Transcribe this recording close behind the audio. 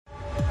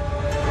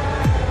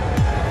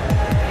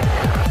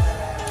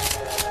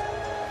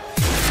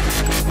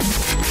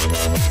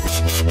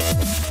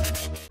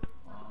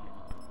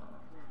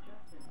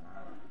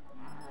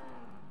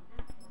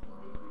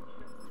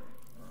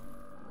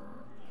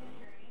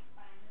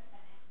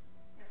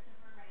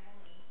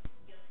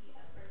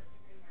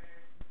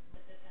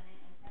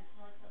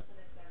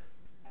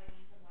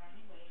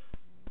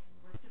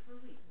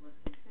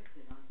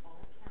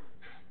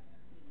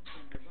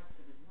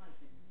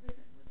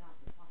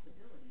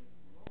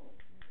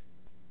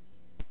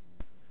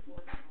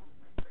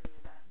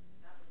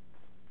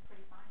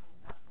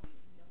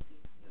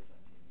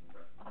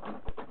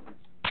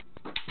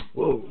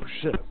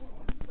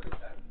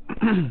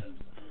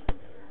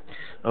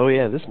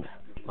yeah, this map.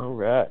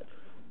 Alright.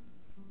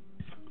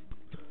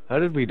 How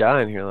did we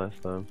die in here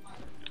last time?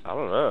 I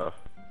don't know.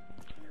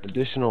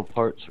 Additional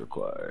parts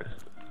required.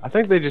 I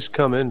think they just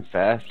come in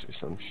fast or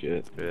some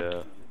shit.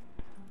 Yeah.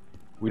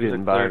 We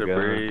didn't buy a gun.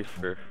 Debris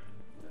for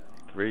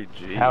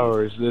 3G.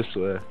 Power is this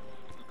way.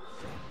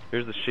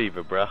 Here's the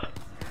Shiva, bruh.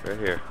 Right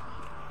here.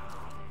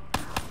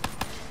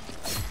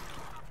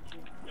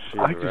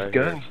 Shiva I like this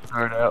gun you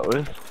start out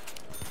with.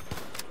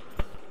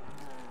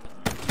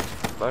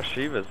 My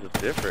Shiva's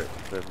different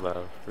than my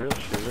real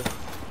Shiva.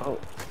 Oh.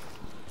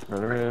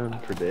 Run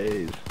around for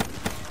days.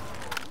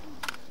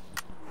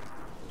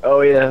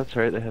 Oh yeah, that's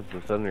right, they have the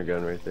thunder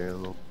gun right there.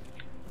 How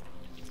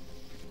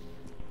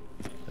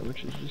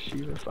much is the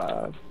Shiva?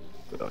 5?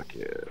 Fuck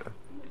yeah.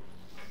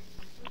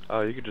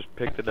 Oh, you could just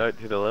pick the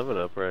 1911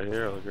 up right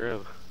here on the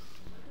ground.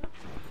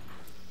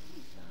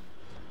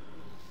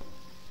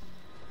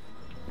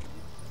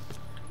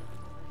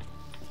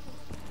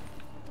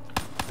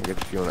 I guess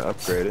if you want to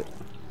upgrade it.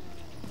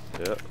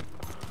 Yep.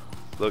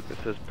 Look, it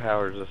says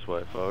powers this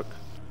way, fuck.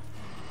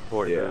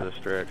 Pointing in this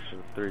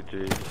direction,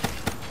 3G.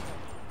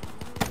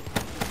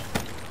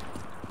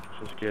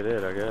 Just get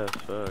it, I guess,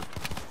 fuck.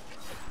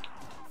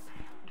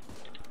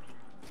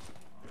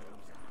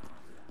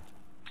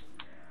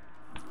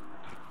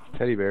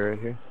 Teddy bear right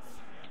here.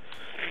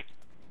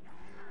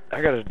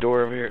 I got a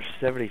door over here at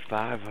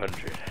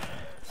 7,500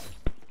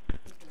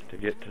 to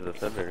get to the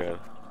thunder gun.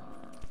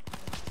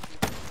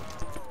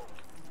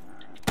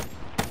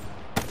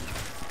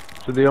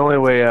 So the only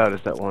way out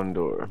is that one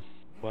door.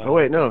 Wow. Oh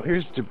wait, no,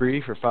 here's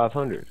debris for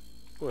 500.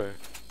 Where?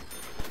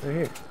 Right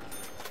here.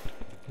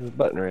 There's a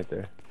button right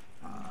there.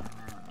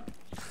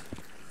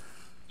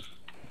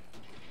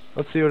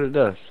 Let's see what it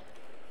does.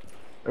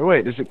 Or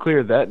wait, does it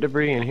clear that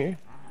debris in here?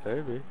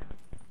 Maybe.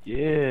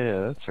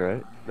 Yeah, that's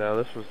right. Now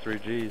this was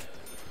 3Gs.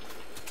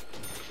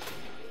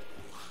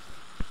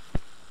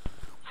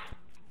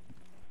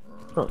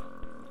 Huh.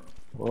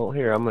 Well,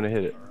 here, I'm gonna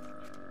hit it.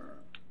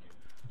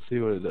 Let's see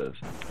what it does.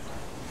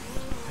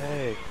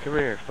 Hey, come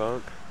here,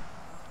 Funk.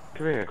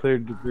 Come here.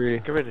 Cleared debris.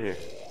 Come in here.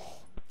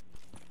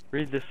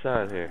 Read this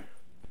sign here.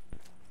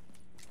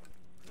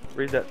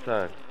 Read that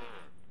sign.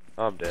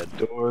 I'm dead.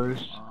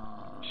 Doors.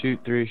 Shoot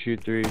 3,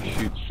 shoot 3,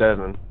 shoot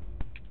 7.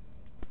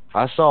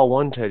 I saw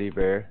one teddy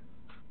bear.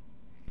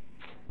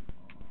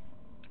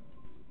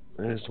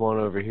 There's one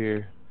over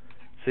here.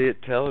 See,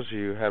 it tells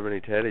you how many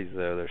teddies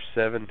though. There's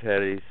 7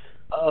 teddies.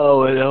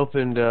 Oh, it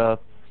opened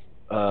up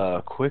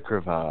quick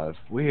revive.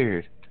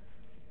 Weird.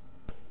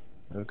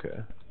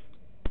 Okay.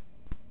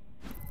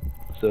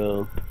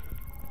 So.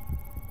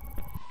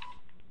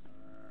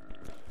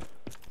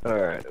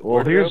 Alright,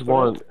 well here's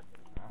one.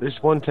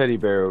 There's one teddy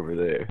bear over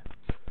there.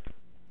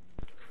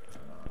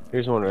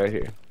 Here's one right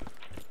here.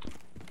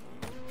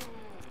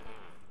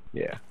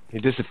 Yeah, he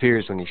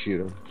disappears when you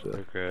shoot him. So.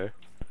 Okay.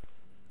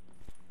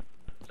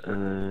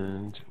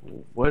 And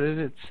what did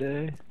it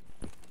say?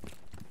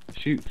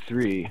 Shoot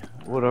 3.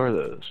 What are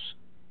those?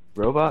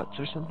 Robots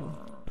or something?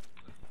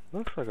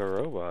 Looks like a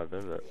robot,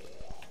 doesn't it?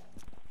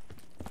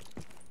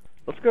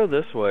 Let's go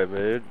this way,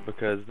 dude,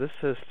 because this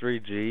says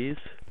 3Gs,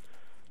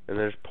 and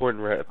there's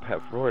pointing right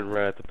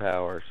at the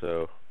power,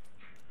 so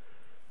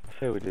I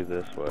say we do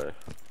this way.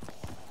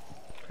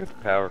 Let's get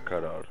the power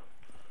cut on.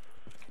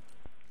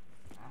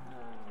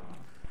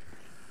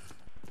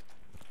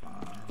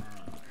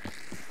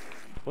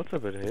 What's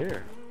up in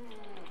here?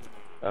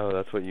 Oh,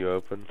 that's what you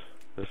opened?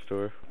 This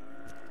door?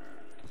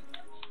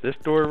 This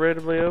door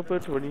randomly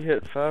opens when you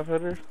hit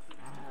 500?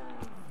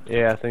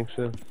 Yeah, I think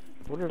so.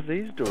 I wonder if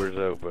these doors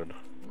open.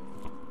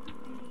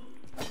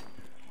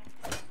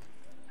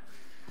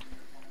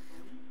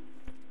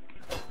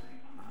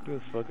 Look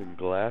at this fucking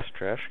glass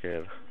trash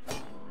can.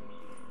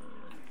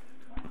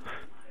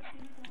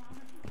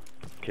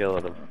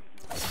 Killing them.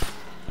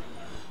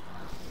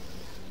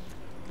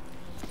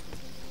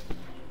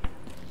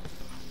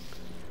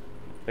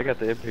 They got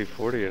the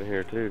MP40 in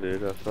here too,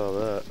 dude. I saw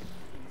that.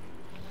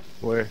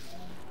 Where?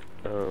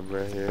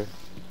 Right here.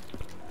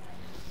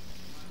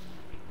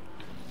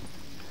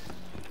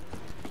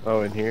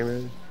 Oh, in here,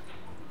 man?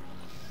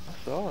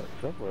 I saw it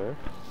somewhere.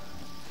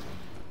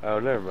 Oh,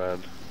 never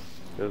mind.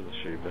 It was a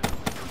Shiva.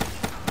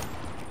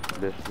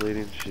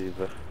 Misleading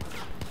Shiva.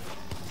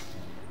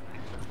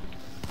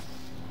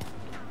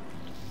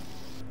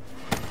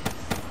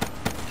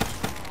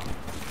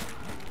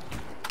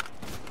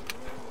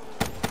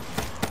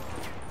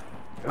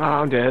 Oh,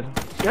 I'm dead.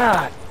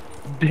 God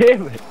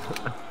damn it.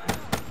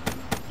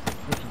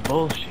 That's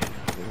bullshit.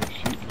 They're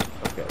shooting.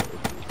 Okay,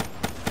 let's see.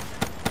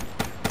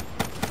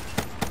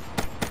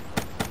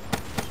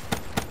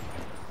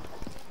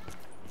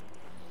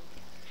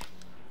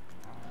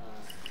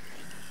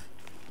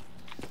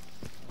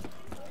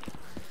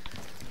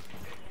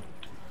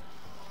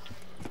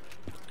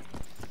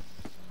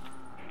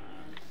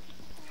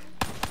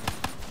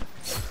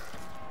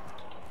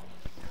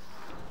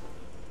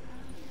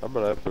 I'm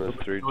gonna open this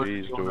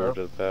 3G's door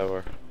to the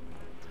power.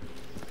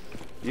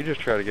 You just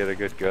try to get a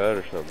good gun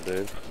or something,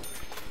 dude.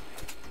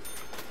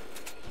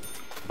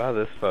 Buy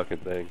this fucking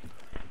thing.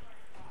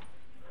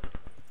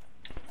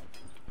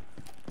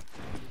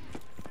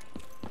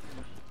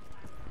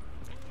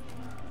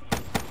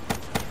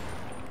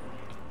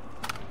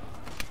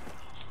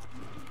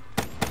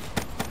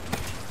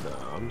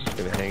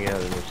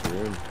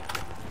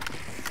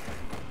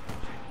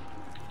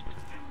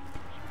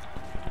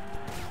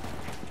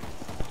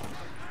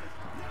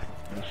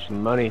 There's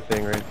a money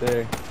thing right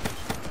there. You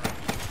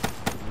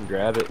can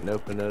grab it and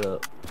open it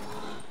up.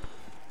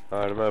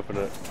 Alright, I'm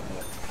opening it.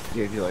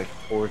 Gives you like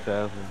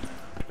 4,000.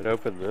 It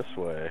opened this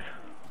way.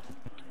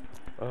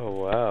 Oh,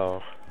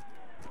 wow.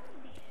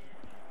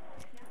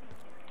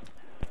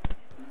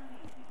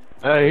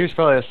 Here's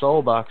probably a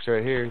soul box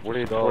right here. We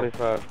need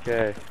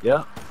 25k.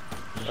 Yep.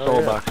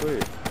 Soul box.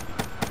 Sweet.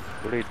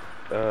 We need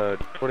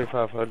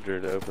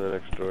 2,500 to open the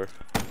next door.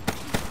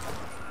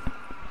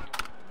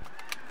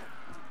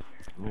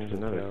 There's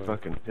another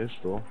fucking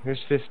pistol.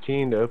 Here's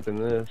 15 to open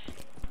this.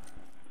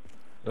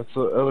 That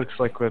looks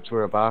like that's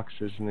where a box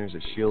is, and there's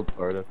a shield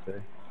part up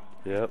there.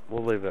 Yep,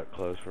 we'll leave that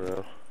closed for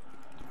now.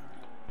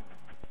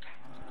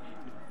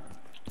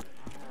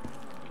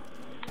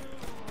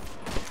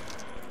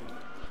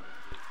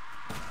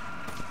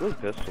 Blue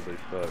pistol be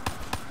fucked.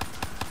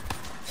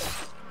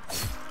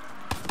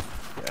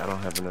 Yeah, I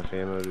don't have enough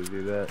ammo to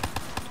do that.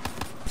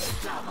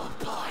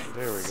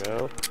 There we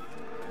go.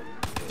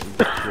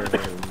 Go ahead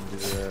and do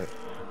that.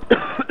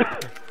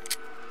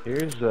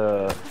 Here's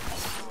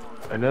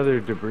another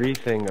debris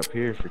thing up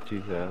here for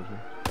 2,000.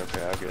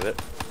 Okay, I'll get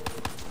it.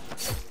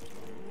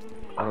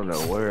 I don't know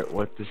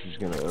what this is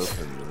gonna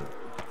open.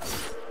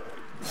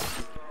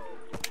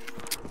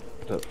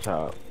 It's up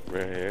top.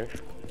 Right here.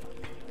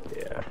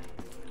 Yeah.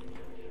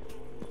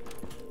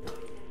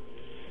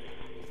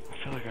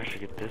 I feel like I should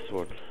get this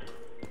one.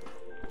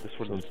 This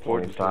one's One's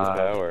important to the 25.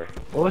 power.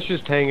 Well, let's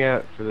just hang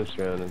out for this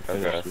round and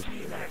finish Okay. this.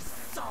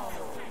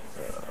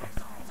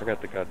 I got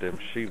the goddamn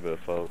Shiva,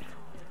 folks.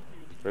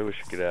 Maybe we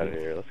should get out of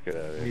here. Let's get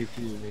out of here. Me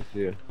too, me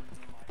too.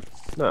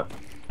 No.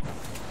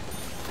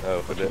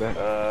 Oh, Watch your back.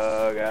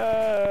 Oh,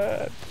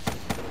 God.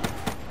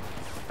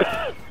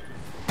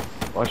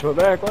 Watch my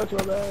back, watch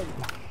my back.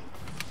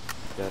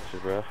 Gotcha,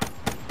 bro.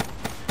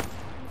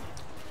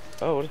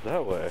 Oh, what is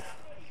that way?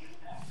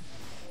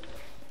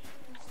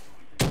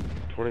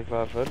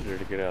 2,500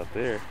 to get out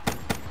there.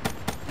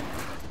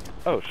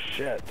 Oh,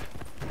 shit.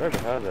 Right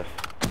behind us.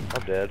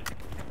 I'm dead.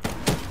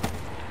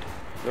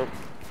 Nope.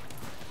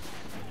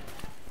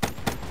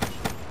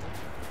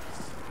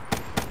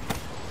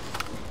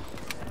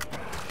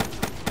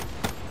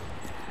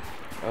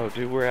 Oh,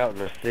 dude, we're out in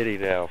the city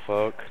now,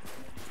 fuck.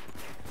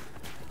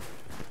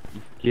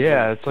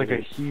 Yeah, it's like a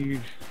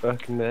huge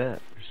fucking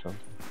map or something.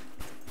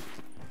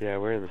 Yeah,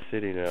 we're in the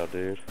city now,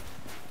 dude.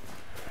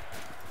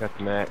 Got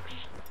the max.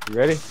 You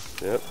ready?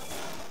 Yep.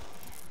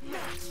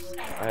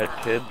 I had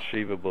 10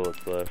 Shiva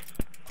bullets left.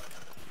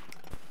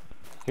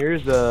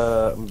 Here's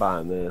I'm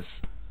buying this.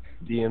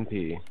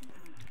 DMP.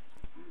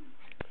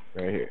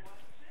 Right here.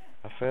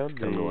 I found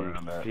Come to where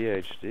I'm the at.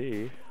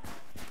 PhD.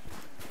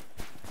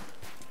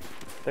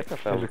 I think I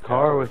found There's a the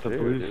car power, with a too,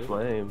 blue dude.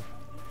 flame.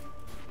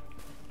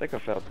 I think I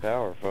found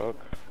power, fuck.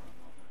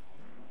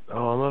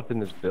 Oh, I'm up in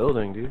this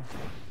building, dude.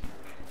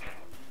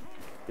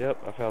 Yep,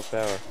 I found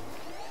power.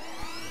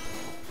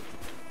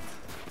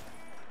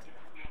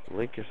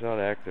 Link is not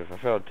active. I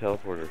found a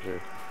teleporter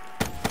too.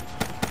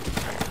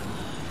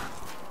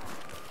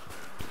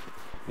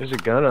 There's a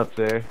gun up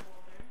there.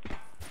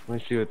 Let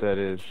me see what that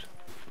is.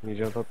 Can you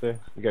jump up there?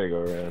 You gotta go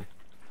around.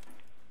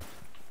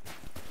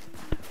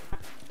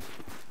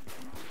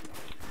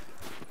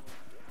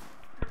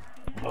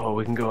 Oh,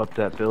 we can go up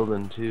that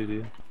building too,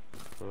 dude.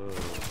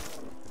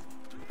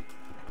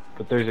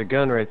 But there's a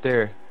gun right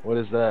there. What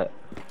is that?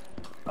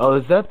 Oh,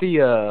 is that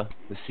the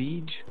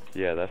siege?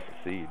 Yeah, that's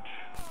the siege.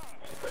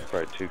 It's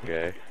probably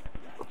 2K.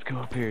 Let's go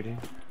up here, dude.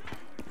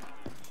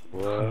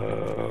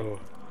 Whoa.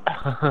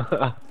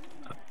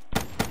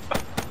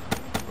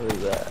 What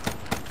is that?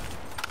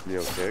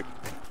 Neo kick.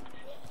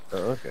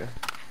 Oh, okay.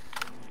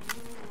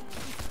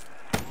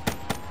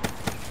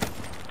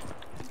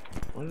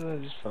 What did I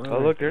just find? Oh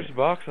look, there's a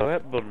box on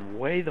that building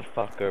way the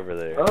fuck over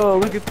there. Oh,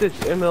 look at this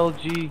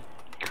MLG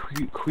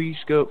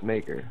Scope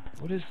maker.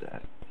 What is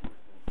that?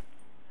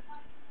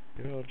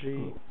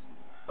 LG.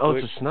 Oh,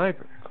 it's a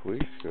sniper.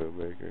 Quickscope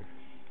maker.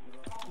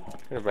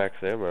 Got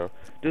max ammo.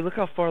 Dude, look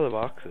how far the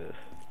box is.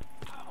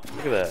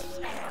 Look at that.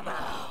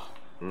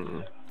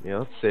 Yeah,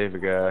 let's save a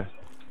guy.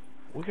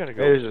 We gotta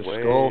go. There's a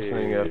skull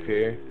thing up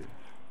here.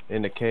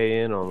 And a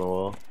KN on the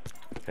wall.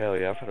 Hell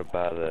yeah, I'm gonna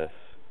buy this.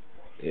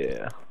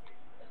 Yeah.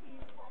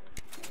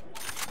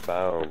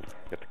 Boom.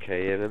 Got the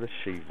KN and the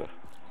Shiva.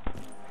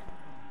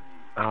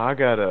 Oh, I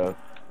got a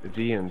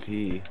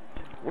DMP.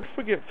 What if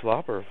we get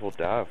Flopper if we'll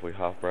die if we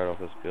hop right off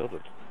this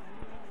building?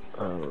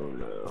 I don't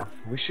know.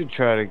 We should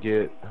try to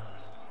get...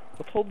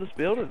 Let's hold this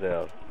building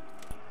down.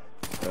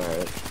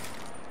 Alright.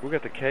 We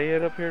got the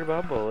KN up here to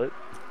my bullet.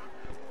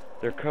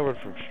 They're coming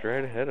from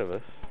straight ahead of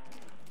us.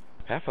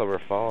 Half of them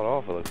are falling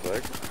off, it looks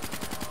like.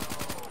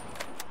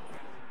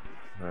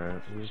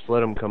 Alright, just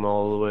let them come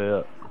all the way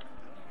up.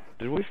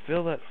 Did we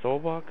fill that soul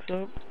box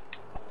up?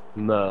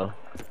 No.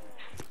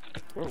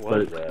 Where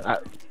was But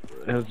that?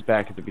 it was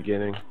back at the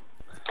beginning.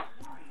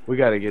 We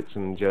gotta get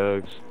some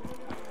jugs.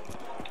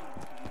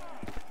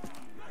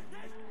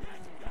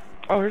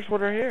 Oh, here's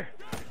one right here.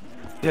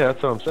 Yeah,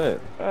 that's what I'm saying.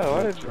 Oh,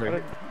 I didn't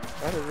realize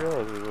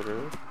it was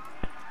one.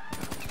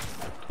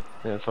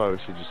 Yeah, that's why we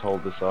should just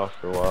hold this off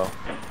for a while.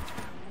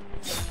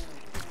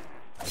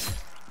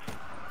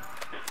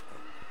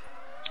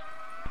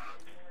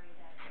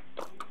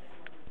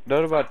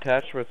 None of my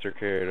attachments are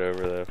carried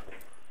over though.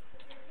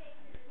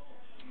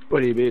 What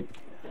do you mean?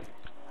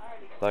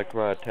 Like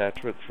my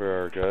attachments for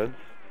our guns,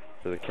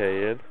 for the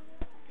KN.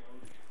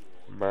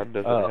 Mine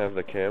doesn't have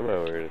the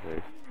camo or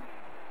anything.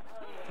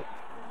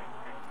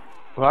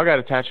 Well, I got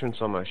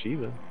attachments on my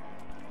Shiva.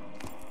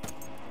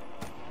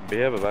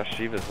 Yeah, but my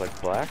Shiva's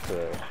like black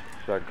though.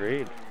 It's not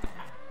green.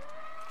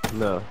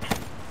 No.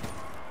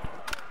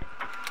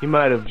 He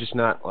might have just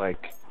not,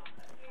 like,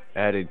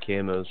 added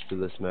camos to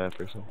this map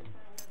or something.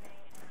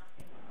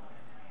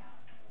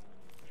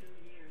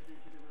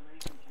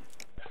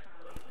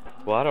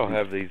 Well, I don't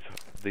have these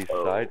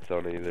sights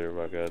on either of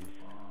my guns.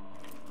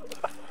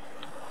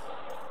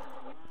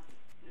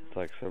 It's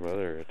like some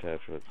other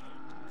attachments.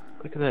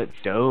 Look at that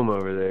dome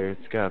over there.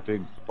 It's got a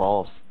big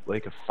ball,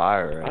 lake of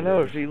fire. Right I know,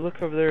 there. if you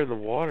look over there in the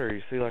water,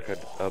 you see like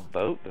a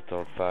boat that's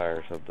on fire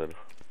or something.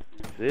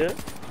 See it?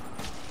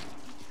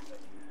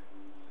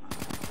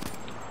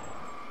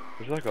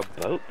 There's like a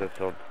boat that's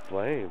on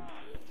flames.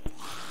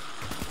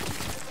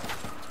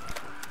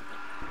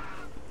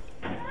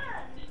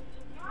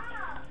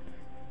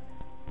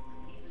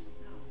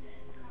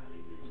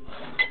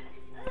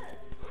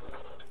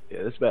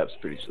 Yeah, this map's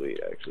pretty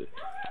sweet, actually.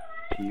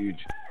 It's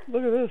huge.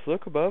 Look at this,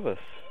 look above us.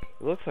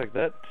 It looks like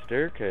that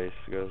staircase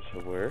goes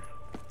somewhere.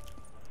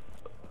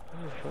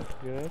 How the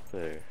fuck get up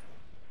there?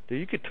 Dude,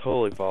 you could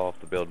totally fall off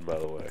the building, by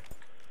the way.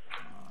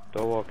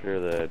 Don't walk near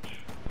the edge.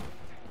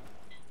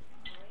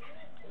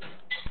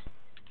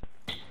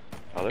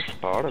 Oh, they're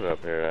spawning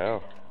up here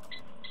now.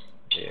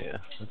 Yeah,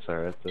 that's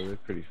alright though. They're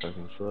pretty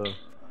fucking slow.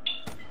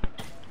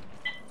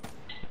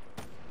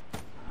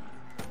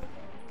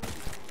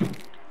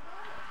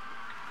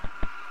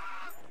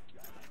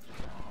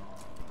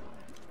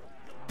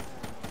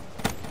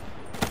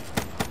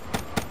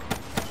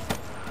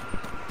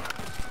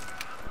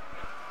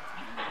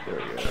 There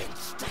we go.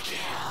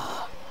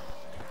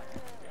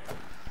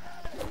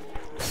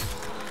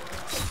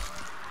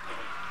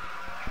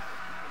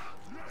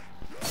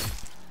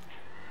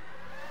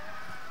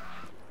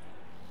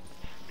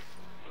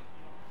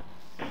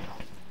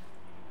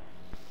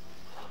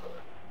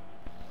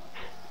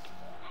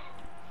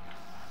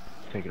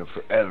 Taking them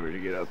forever to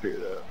get up here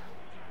though,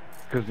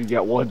 because you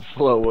got one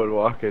slow one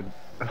walking.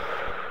 There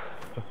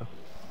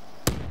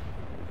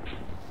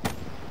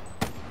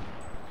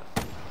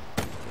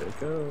it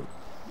goes.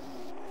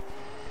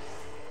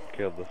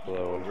 Killed the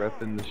slow one.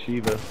 Repping the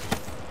Shiva.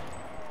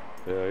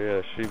 Yeah,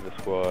 yeah, Shiva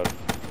squad.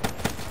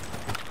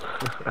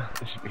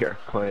 This should be our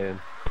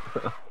clan.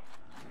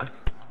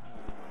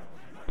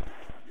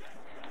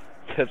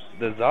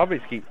 The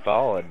zombies keep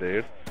falling,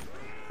 dude.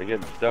 They're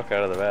getting stuck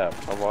out of the map.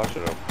 I'm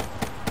watching them.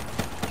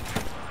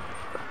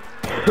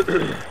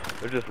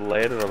 They're just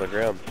landing on the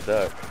ground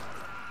stuck.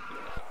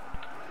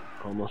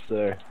 Almost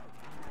there.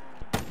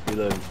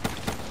 Reloading.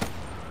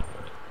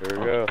 Here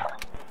we go.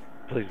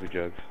 Please be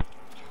jugs.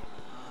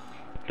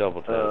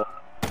 Double tap.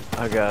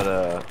 I got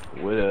a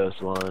widow's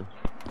line.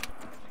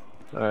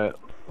 Alright,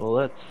 well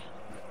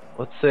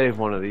let's save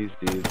one of these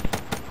dudes.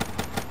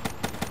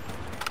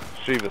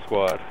 Shiva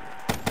squad.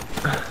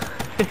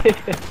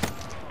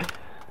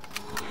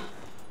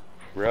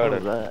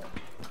 Running. That?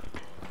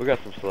 We got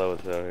some slow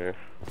ones out here.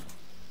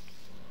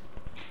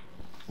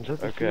 Is that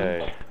the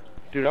Okay.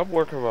 Dude, I'm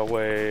working my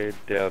way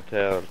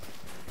downtown.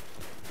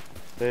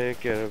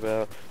 Thinking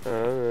about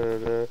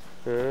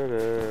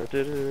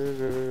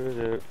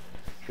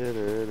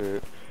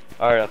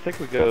Alright, I think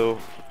we go.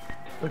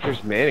 Look,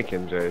 there's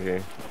mannequins right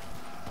here.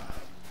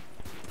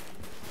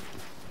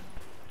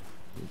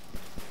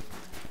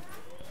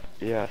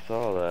 Yeah, I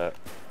saw that.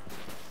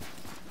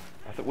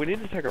 I thought we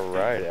need to take a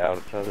ride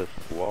outside this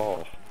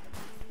wall.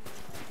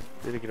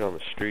 We need to get on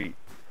the street.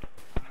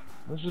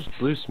 What's this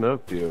blue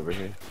smoke do over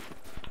here?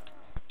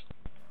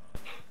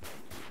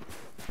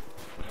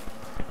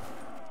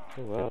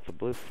 Oh wow, it's a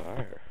blue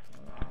fire.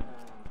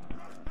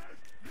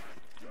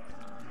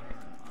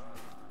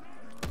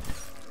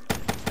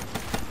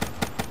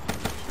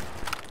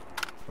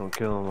 Don't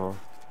kill them all.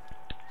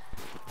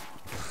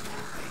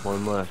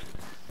 One left.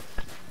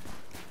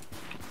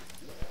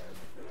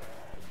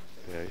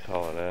 Yeah, he's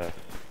hauling ass.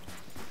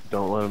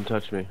 Don't let him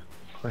touch me.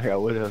 I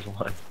got widow's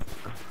line.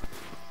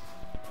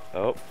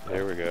 Oh,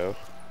 there we go.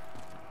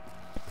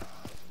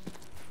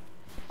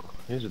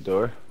 Here's a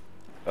door.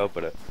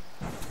 Open it.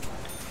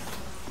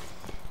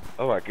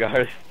 Oh my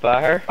god, it's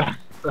fire?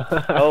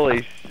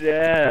 Holy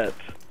shit!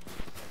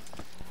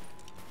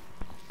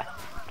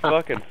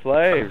 Fucking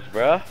flames,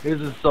 bruh. Here's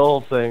a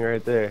soul thing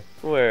right there.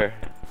 Where?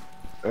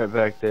 Right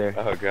back there.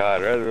 Oh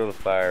god, right under the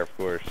fire, of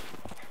course.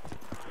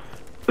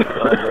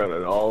 I'm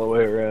running all the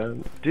way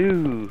around.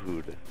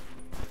 Dude!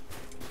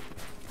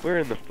 We're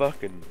in the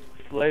fucking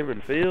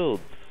flaming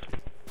fields.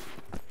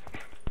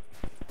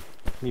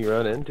 Can you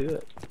run into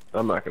it?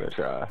 I'm not gonna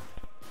try.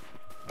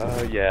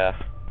 Yeah.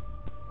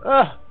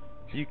 Ah!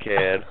 You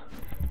can.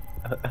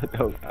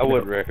 I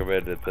wouldn't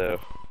recommend it though.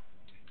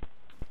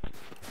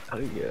 How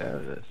do you get out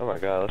of this? Oh my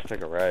god, let's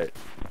take a right.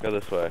 Go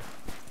this way.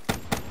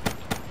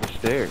 The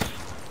stairs.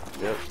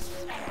 Yep.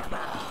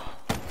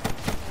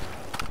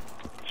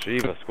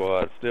 Shiva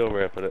squad, still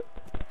ripping it.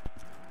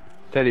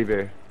 Teddy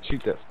bear,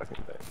 shoot that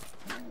fucking thing.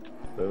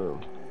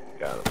 Boom.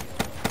 Got him.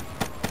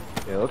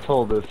 Yeah, let's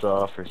hold this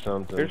off or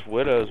something. Here's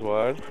Widow's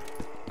wide.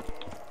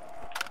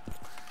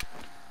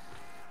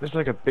 There's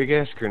like a big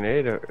ass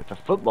grenade. It's a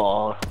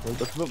football.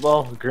 There's a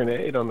football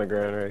grenade on the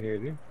ground right here,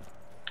 dude.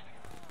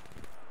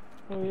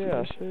 Oh yeah,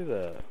 I see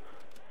that.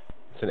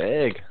 It's an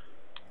egg.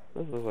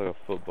 This looks like a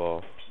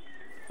football.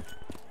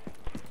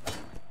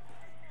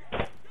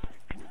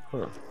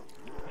 Huh.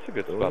 That's a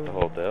good spot to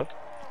hold down.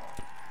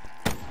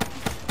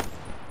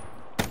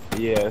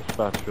 Yeah, this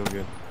spot's real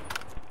good.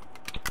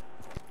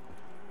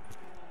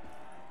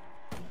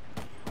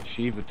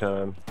 Shiva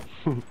time.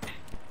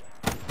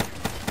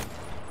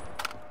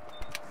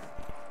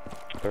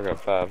 I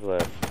got 5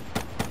 left.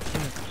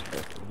 That's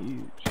fucking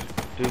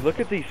huge. Dude, look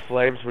at these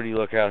flames when you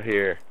look out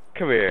here.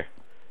 Come here.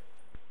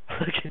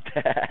 Look at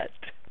that.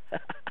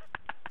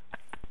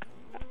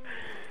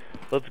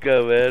 Let's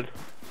go, man.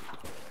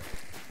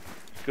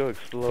 Let's go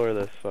explore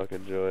this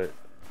fucking joint.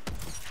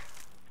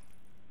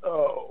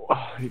 Oh,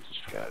 he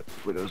just got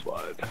Widow's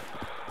wide.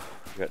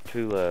 Got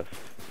 2 left.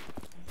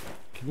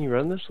 Can you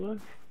run this way?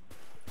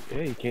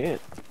 Yeah, you can.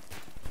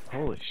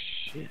 Holy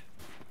shit.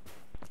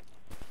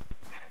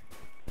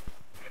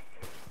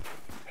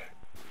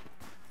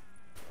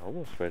 I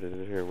almost made it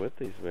in here with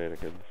these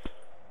mannequins.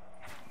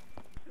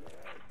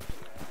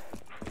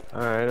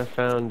 Alright, I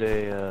found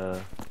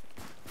a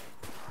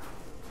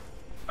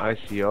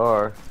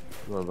ICR.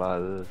 I'm gonna buy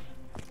this.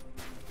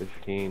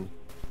 15.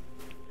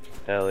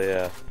 Hell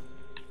yeah.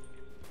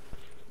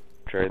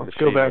 Trade Let's the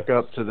go Shiva. back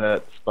up to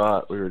that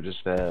spot we were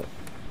just at and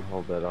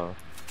hold that off.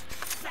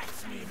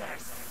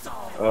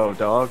 Oh,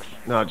 dogs?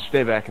 No, just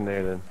stay back in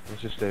there then.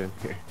 Let's just stay in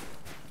here.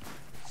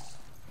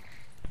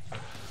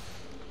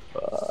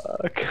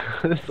 Fuck.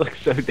 This looks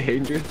so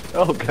dangerous.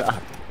 Oh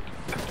god.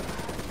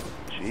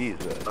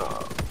 Jesus.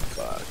 Oh,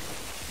 fuck.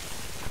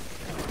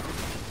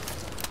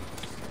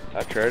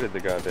 I traded the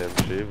goddamn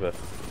Shiva.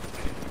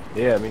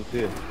 Yeah, me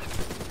too.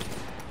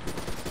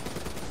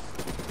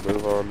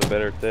 Move on to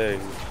better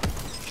things.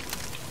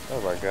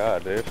 Oh my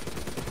god, dude.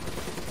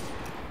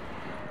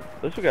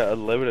 At least we got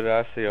unlimited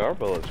ICR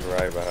bullets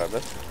right behind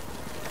us.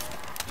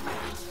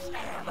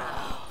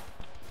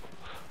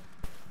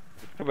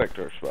 Let's go back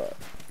to our spot.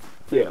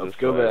 Yeah, let's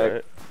go back.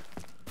 Right?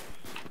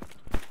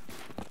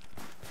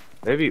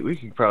 Maybe we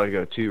could probably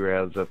go 2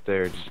 rounds up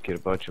there just to get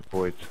a bunch of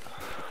points.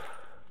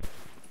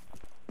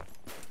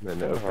 And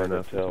then It's hard open to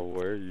up. tell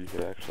where you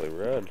can actually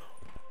run.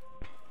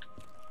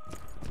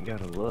 You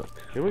gotta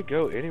look. Can we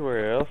go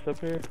anywhere else up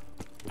here?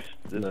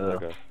 This No.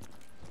 is like a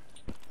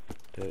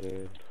dead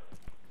end.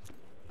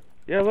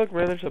 Yeah, look,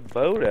 man, there's a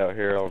boat out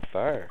here on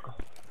fire.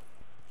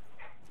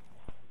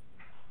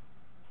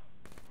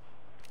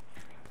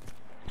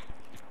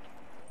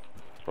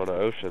 It's on an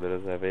ocean that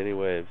doesn't have any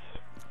waves.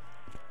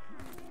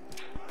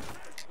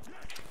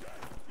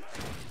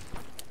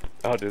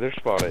 Oh, dude, they're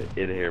spawning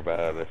in here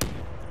behind us.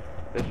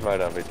 This might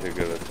not be too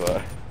good a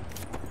spot.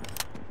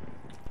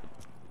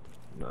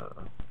 No.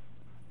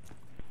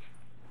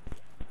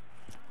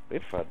 We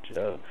need to find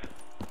jugs.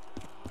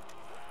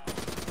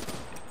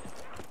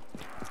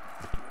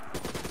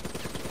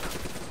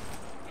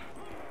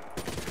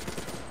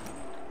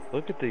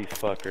 Look at these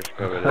fuckers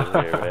coming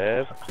in here,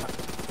 man.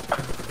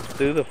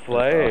 Through the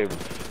flames.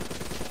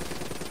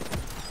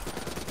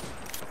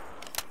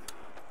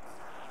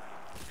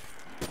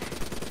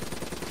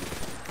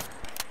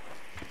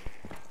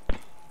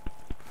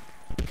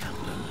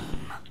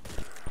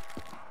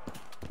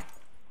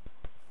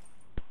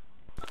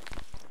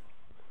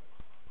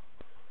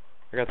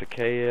 I got the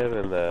KN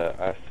and the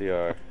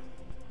ICR.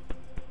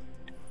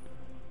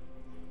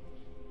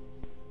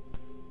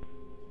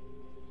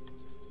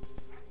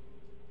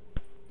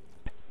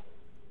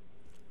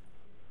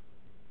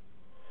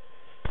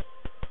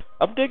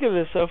 I'm digging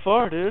this so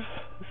far, dude.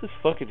 This is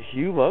fucking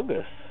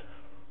humongous.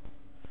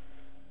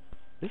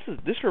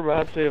 This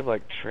reminds me of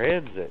like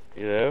Transit,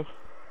 you know?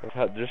 Of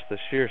how just the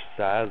sheer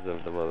size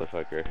of the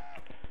motherfucker.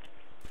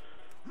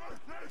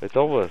 It's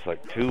almost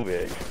like too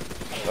big.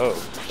 Oh,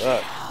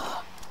 fuck.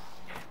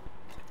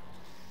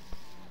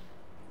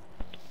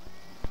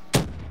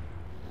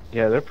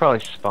 Yeah, they're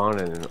probably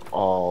spawning in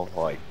all,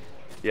 like,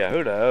 Yeah,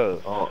 who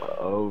knows? all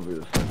over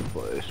the fucking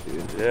place,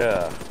 dude.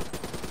 Yeah.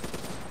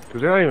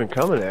 Because they're not even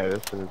coming at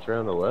us, and it's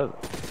round 11.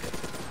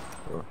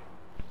 Oh.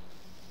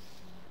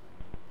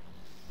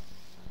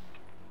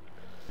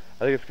 I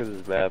think it's because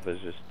this map is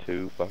just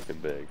too fucking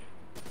big.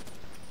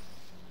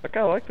 I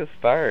kinda like this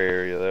fire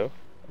area, though.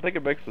 I think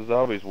it makes the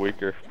zombies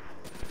weaker.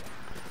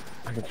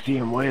 I can see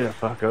him way the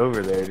fuck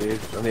over there, dude.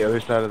 On the other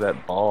side of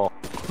that ball.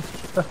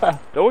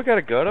 Don't we got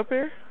a gun up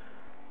here?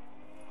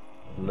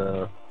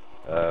 No.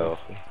 Oh.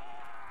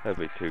 That'd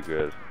be too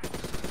good.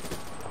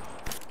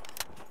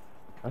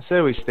 I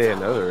say we stay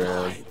another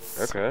round.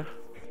 Okay.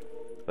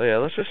 Oh yeah,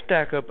 let's just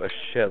stack up a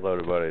shitload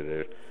of money,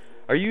 dude.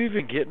 Are you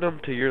even getting them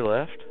to your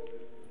left?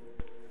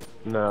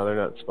 No, they're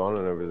not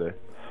spawning over there.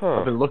 Huh.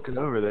 I've been looking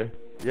over there.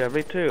 Yeah,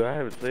 me too. I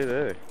haven't seen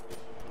any.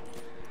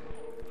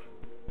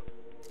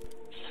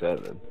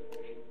 7.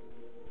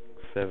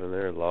 7,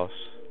 they're lost.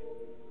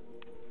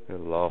 They're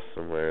lost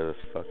somewhere in this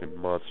fucking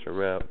monster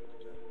map.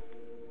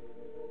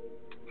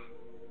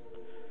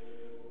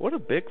 What a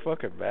big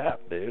fucking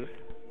map, dude.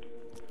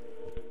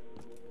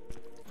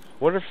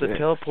 What if the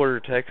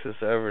teleporter takes us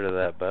over to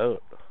that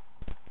boat?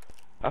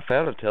 I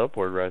found a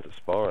teleporter right at the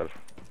spawn.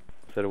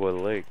 Said it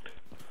wasn't linked.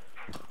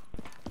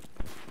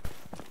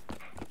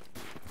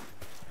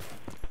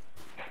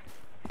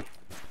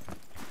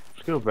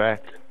 Let's go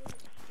back.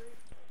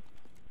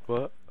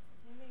 What?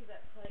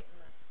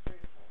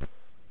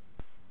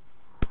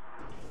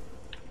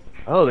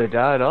 Oh, they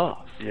died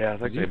off. Yeah, I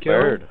think Did they you kill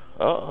buried. them?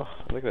 Oh,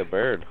 I think they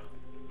buried.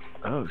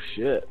 Oh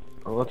shit.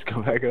 Well, let's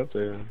go back up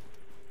there.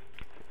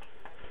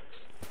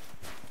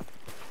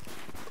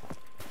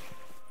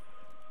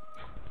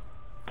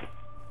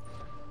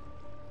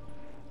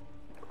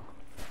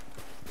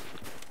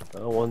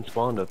 Oh, one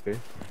spawned up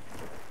here.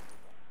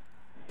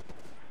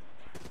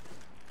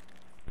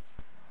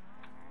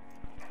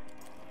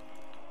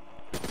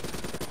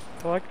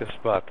 I like this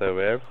spot though,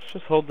 man. Let's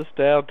just hold this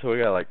down till we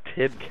got like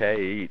 10k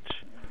each.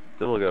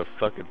 Then we'll go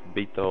fucking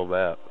beat the whole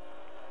map.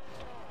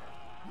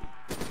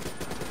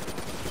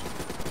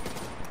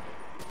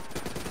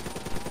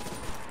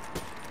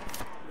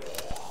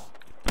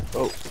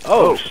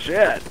 Oh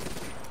shit!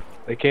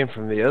 They came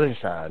from the other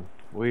side.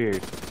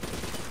 Weird.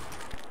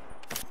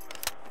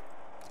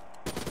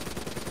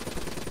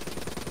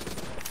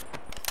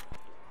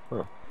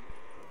 Huh.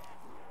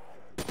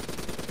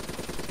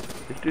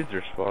 These dudes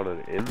are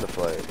spawning in the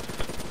flames.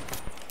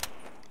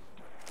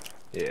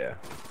 Yeah.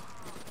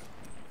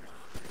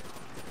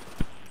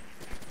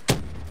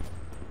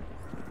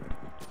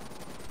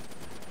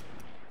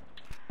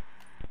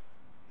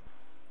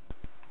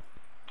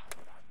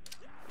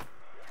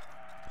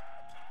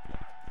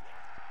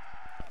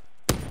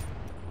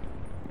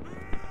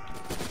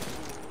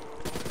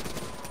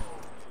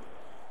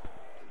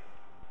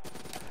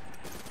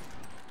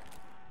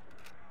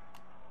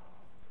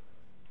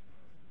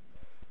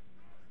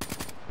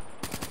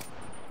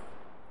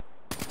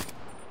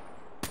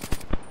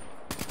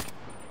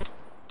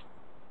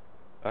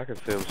 I can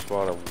see them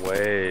spawning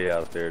way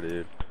out there,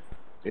 dude.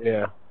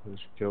 Yeah.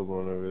 Just killed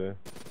one over there.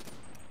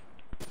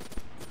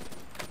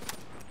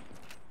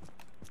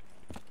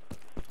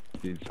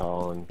 Dude's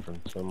hauling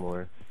from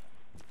somewhere.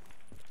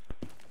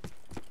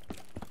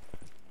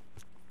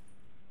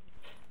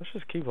 Let's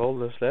just keep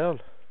holding this down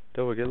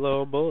till we get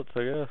low on bullets,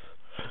 I guess.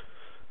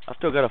 I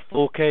still got a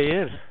full K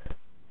in.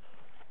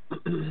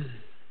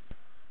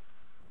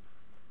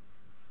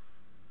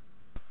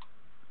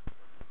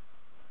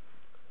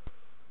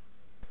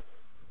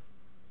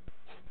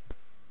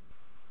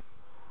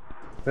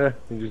 Eh,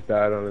 he just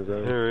died on his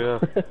own. Here we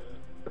are.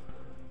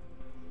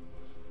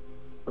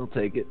 I'll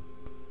take it.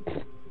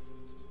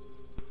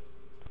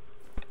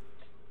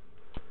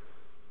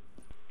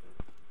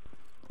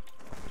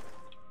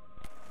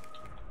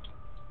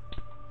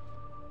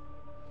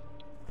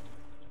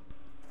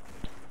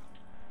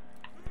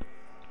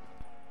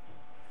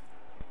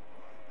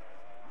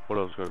 One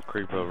of them's gonna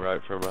creep up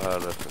right from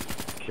behind us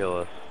and kill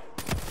us.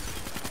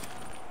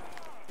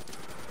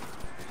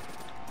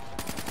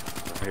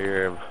 I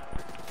hear him.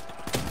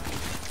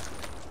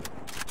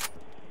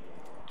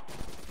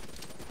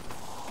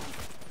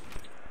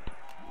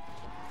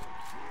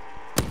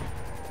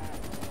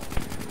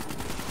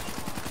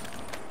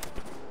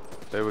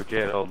 Maybe we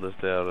can't hold this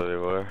down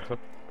anymore.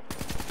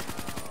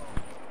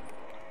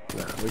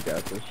 Nah, we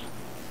got this.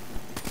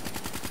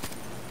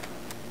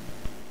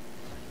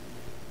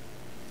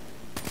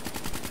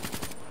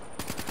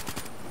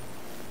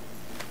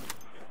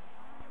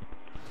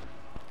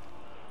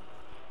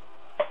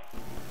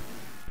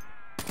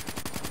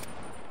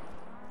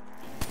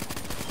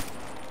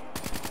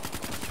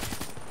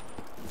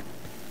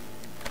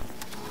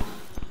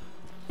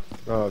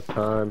 Oh,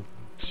 time.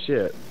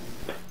 Shit.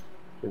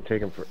 Been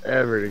taking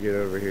forever to get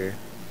over here.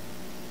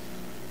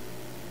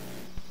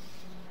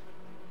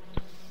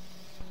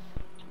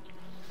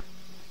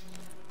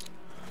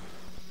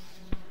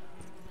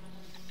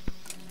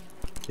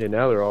 Yeah,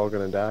 now they're all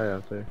gonna die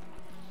out there.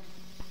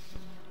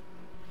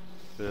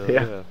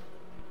 Yeah.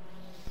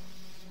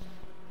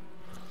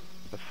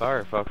 The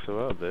fire fucks them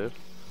up, dude.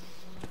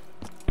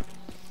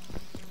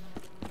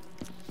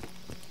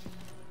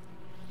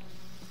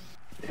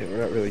 Yeah,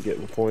 we're not really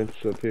getting points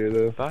up here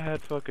though. If I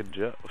had fucking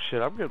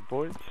shit, I'm getting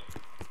points.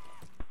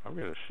 I'm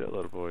getting a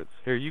shitload of points.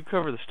 Here, you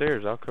cover the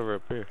stairs, I'll cover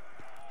up here.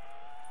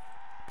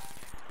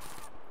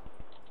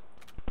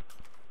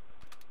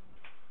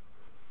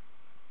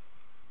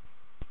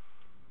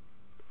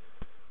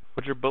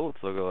 What's your bullets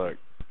looking like?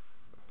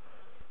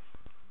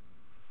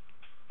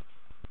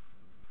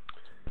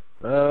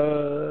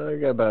 I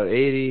got about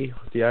 80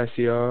 with the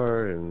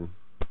ICR and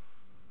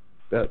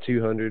about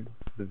 200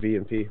 with the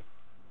VMP.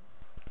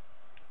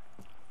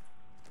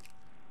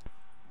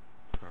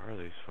 Where are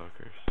these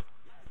fuckers?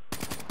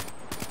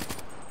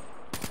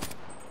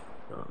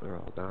 Oh, they're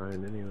all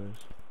dying anyways.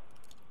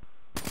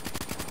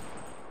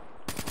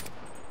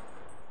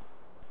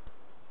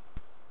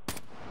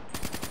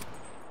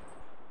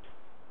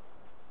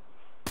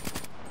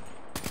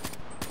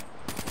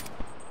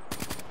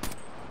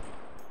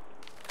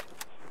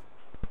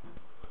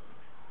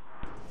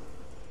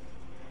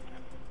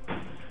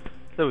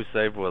 So we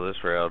saved one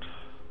this round.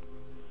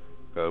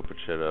 Go open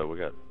shit up. We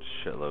got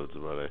shitloads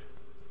of money.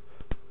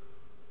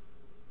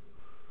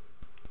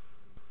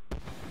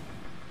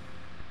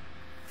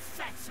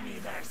 Fetch me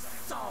their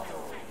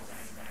souls.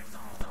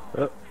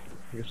 Oh,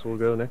 I guess we'll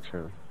go next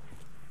round.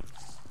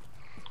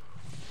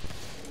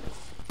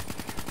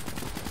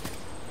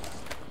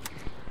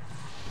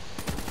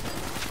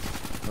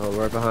 Oh,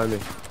 right behind me.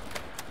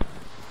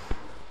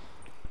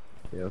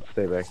 Yeah, let's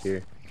stay back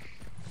here.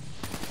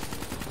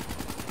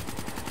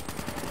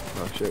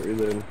 Oh shit,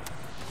 reloading.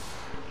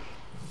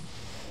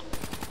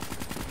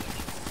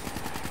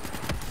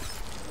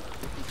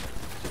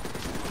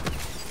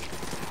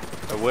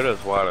 The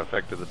widow's wide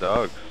affected the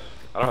dogs.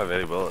 I don't have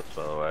any bullets,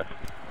 by the way.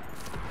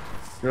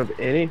 You don't have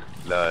any?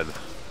 None.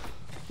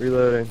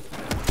 Reloading.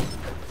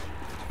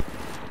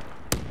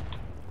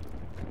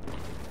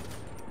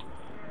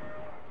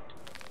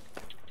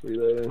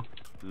 Reloading.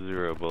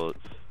 0 bullets.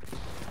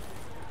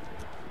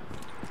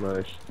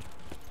 Nice.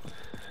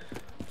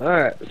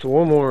 Alright, so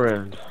one more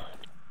round.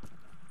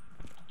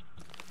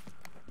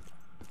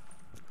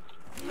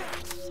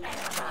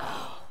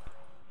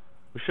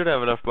 We should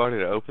have enough money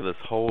to open this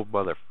whole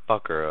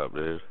motherfucker up,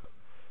 dude.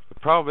 The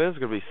problem is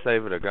gonna be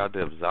saving a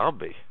goddamn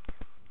zombie.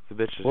 The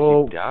bitch just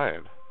keep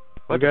dying.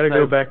 We gotta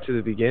go back to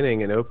the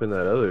beginning and open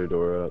that other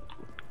door up.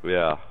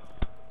 Yeah.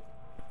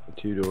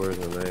 The 2 doors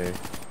in there.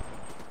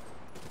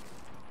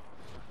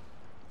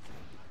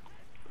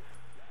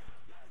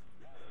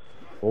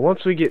 Well,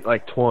 once we get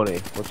like 20,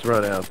 let's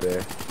run out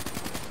there.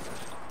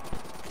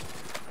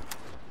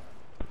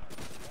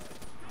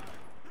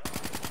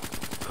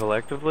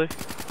 Collectively?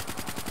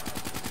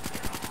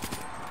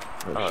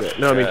 Oh, shit.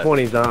 No, I mean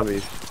 20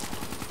 zombies.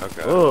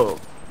 Okay. Oh.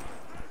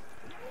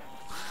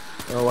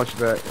 Oh, watch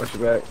your back. Watch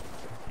your back.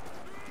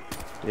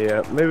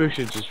 Yeah, maybe we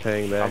should just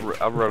hang back.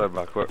 I'm running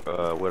my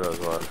widow's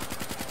one.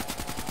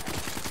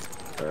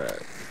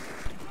 Alright.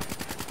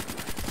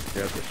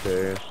 Get up the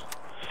stairs.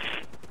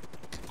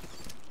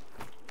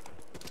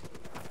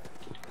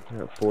 I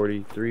got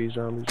 43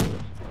 zombies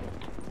left.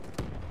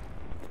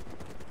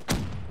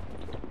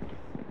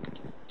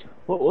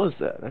 What was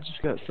that? I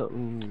just got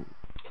something.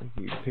 I think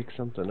you picked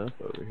something up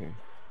over here.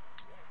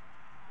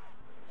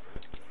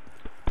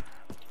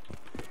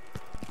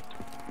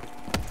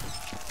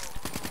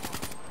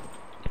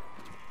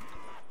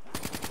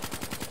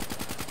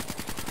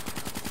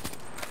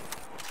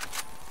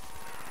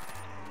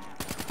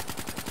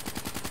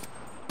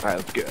 Alright,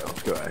 let's go.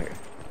 Let's go out here.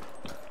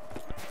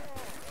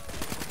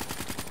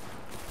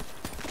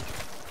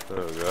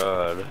 Oh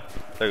god.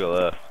 Take a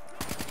left.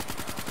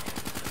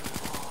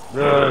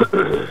 Run!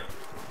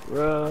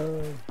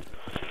 Run!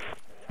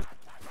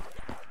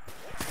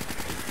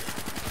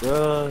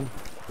 Run!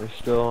 They're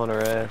still on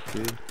our ass,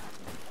 dude.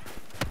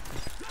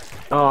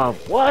 Oh,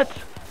 what?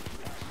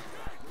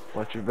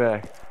 Watch your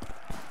back.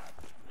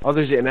 Oh,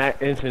 there's an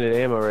infinite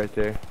ammo right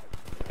there.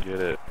 Get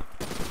it.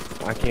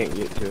 I can't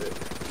get to it.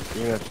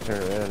 You're gonna have to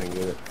turn around and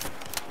get it.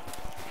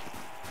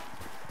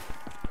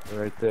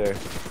 Right there.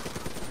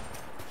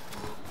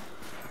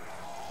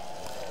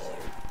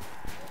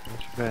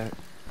 Watch your back.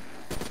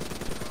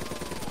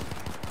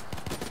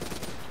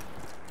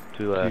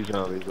 2 left. 2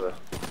 zombies left.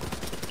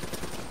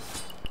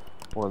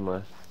 1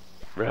 left.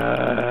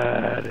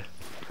 Rad.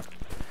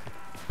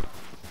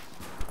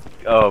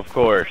 Oh, of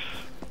course.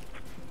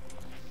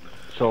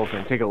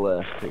 Sultan, take a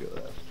left. Take a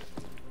left.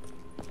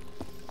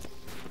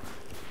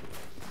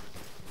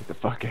 Get the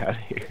fuck out of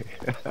here.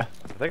 I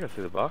think I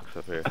see the box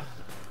up here.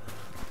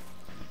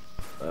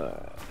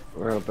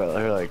 We're up at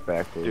her like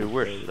backwards. Dude,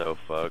 we're so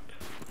fucked.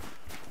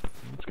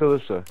 Let's go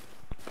this way.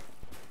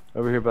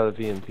 Over here by the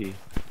VMP.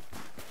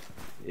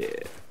 Yeah.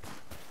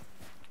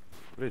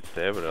 We need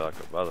stamina like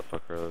a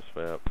motherfucker on this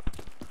map.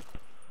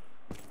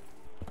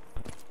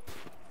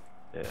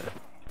 Yeah.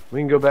 We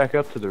can go back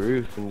up to the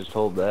roof and just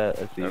hold that.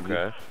 That's easy.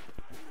 Okay.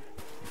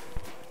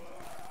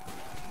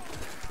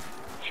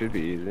 Should be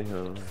easy,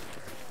 huh?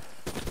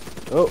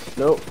 Oh,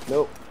 nope,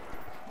 nope.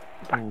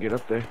 I can get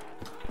up there.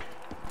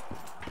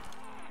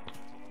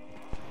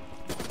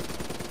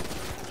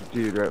 There's a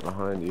dude right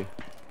behind you.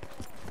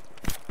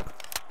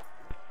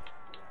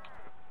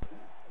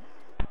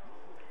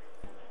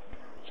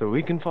 So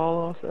we can fall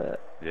off that?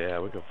 Yeah,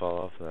 we can fall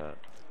off that.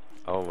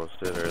 I almost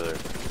did earlier.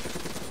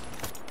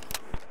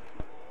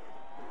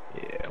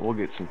 Yeah, we'll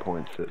get some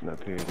points sitting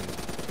up here. Dude.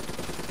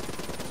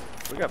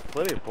 We got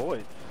plenty of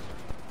points.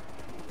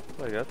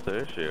 Like, that's the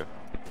issue.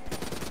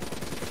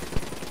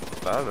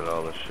 Finding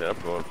all this shit,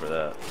 I'm going for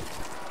that.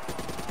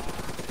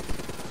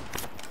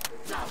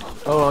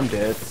 Oh, I'm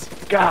dead.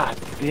 God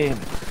damn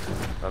it.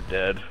 I'm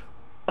dead.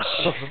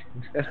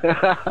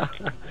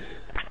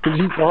 Did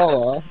you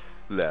fall off?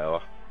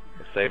 No.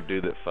 The same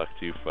dude that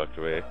fucked you fucked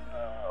me.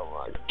 Oh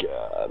my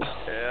god.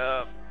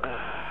 Yeah.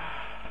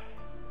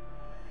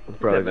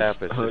 Probably That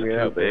map is just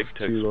too big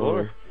to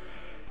explore.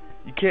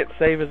 You can't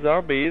save a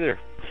zombie either.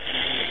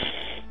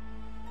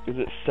 Cause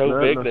it's so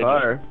big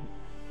that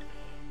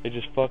they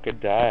just fucking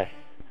die.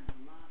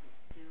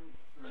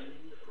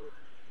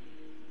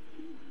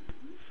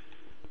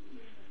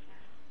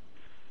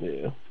 Yeah.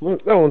 Yeah. Well,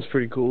 that one's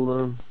pretty cool,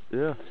 though.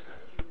 Yeah.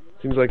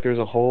 Seems like there's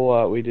a whole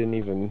lot we didn't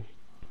even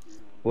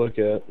look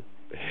at.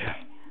 Yeah.